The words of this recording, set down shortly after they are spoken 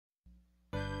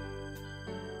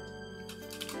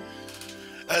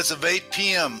As of 8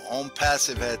 p.m.,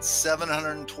 ONPASSSIVE had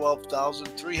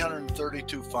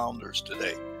 712,332 founders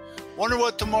today. Wonder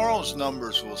what tomorrow's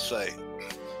numbers will say.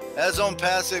 As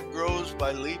ONPASSSIVE grows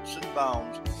by leaps and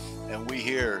bounds, and we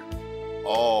hear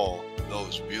all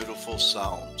those beautiful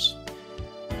sounds.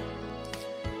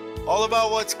 All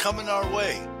about what's coming our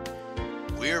way.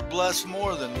 We are blessed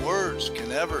more than words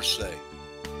can ever say.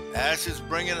 Ash is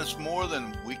bringing us more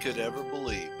than we could ever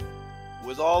believe.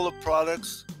 With all the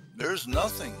products, there's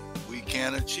nothing we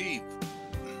can't achieve.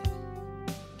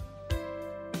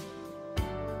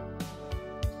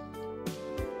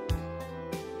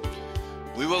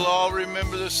 We will all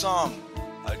remember the song,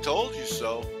 I Told You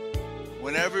So,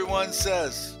 when everyone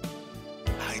says,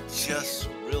 I just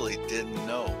really didn't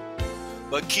know.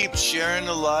 But keep sharing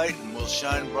the light and we'll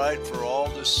shine bright for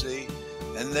all to see.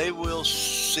 And they will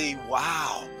see,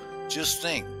 wow, just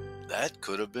think, that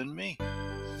could have been me.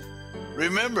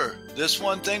 Remember, this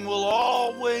one thing will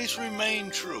always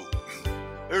remain true.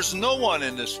 There's no one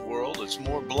in this world that's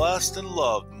more blessed and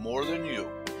loved more than you.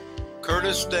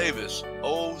 Curtis Davis,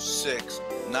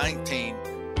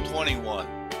 06-19-21.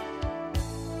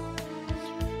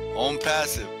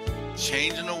 ONPASSSIVE,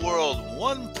 changing the world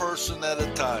one person at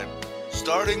a time.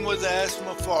 Starting with Ash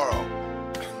Mafaro,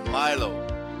 Milo,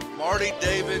 Marty,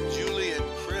 David, Julie, and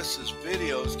Chris's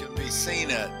videos can be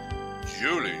seen at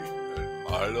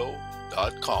JulieandMilo.com.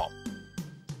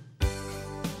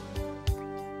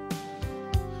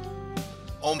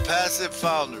 ONPASSSIVE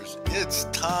founders, it's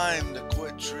time to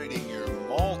quit treating your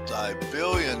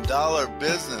multi-billion-dollar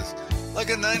business like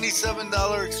a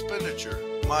 $97 expenditure.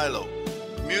 Milo.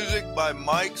 Music by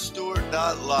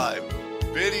MikeStewart.live.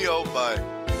 Video by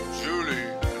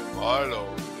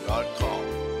JulieandMilo.com.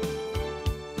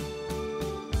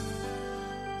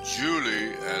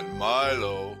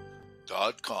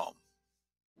 JulieandMilo.com.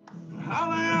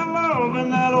 Hallelujah, loving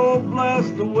that old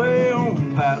blessed away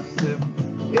ONPASSSIVE.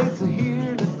 It's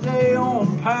here to stay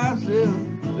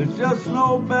ONPASSSIVE. There's just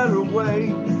no better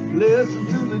way. Listen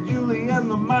to the Julie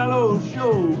and the Milo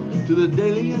show. To the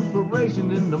daily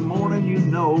inspiration in the morning, you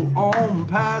know.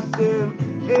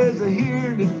 ONPASSSIVE is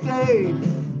here to stay.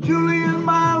 Julie and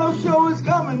Milo show is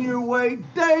coming your way.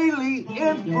 Daily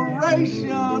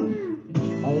inspiration.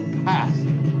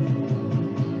 ONPASSSIVE.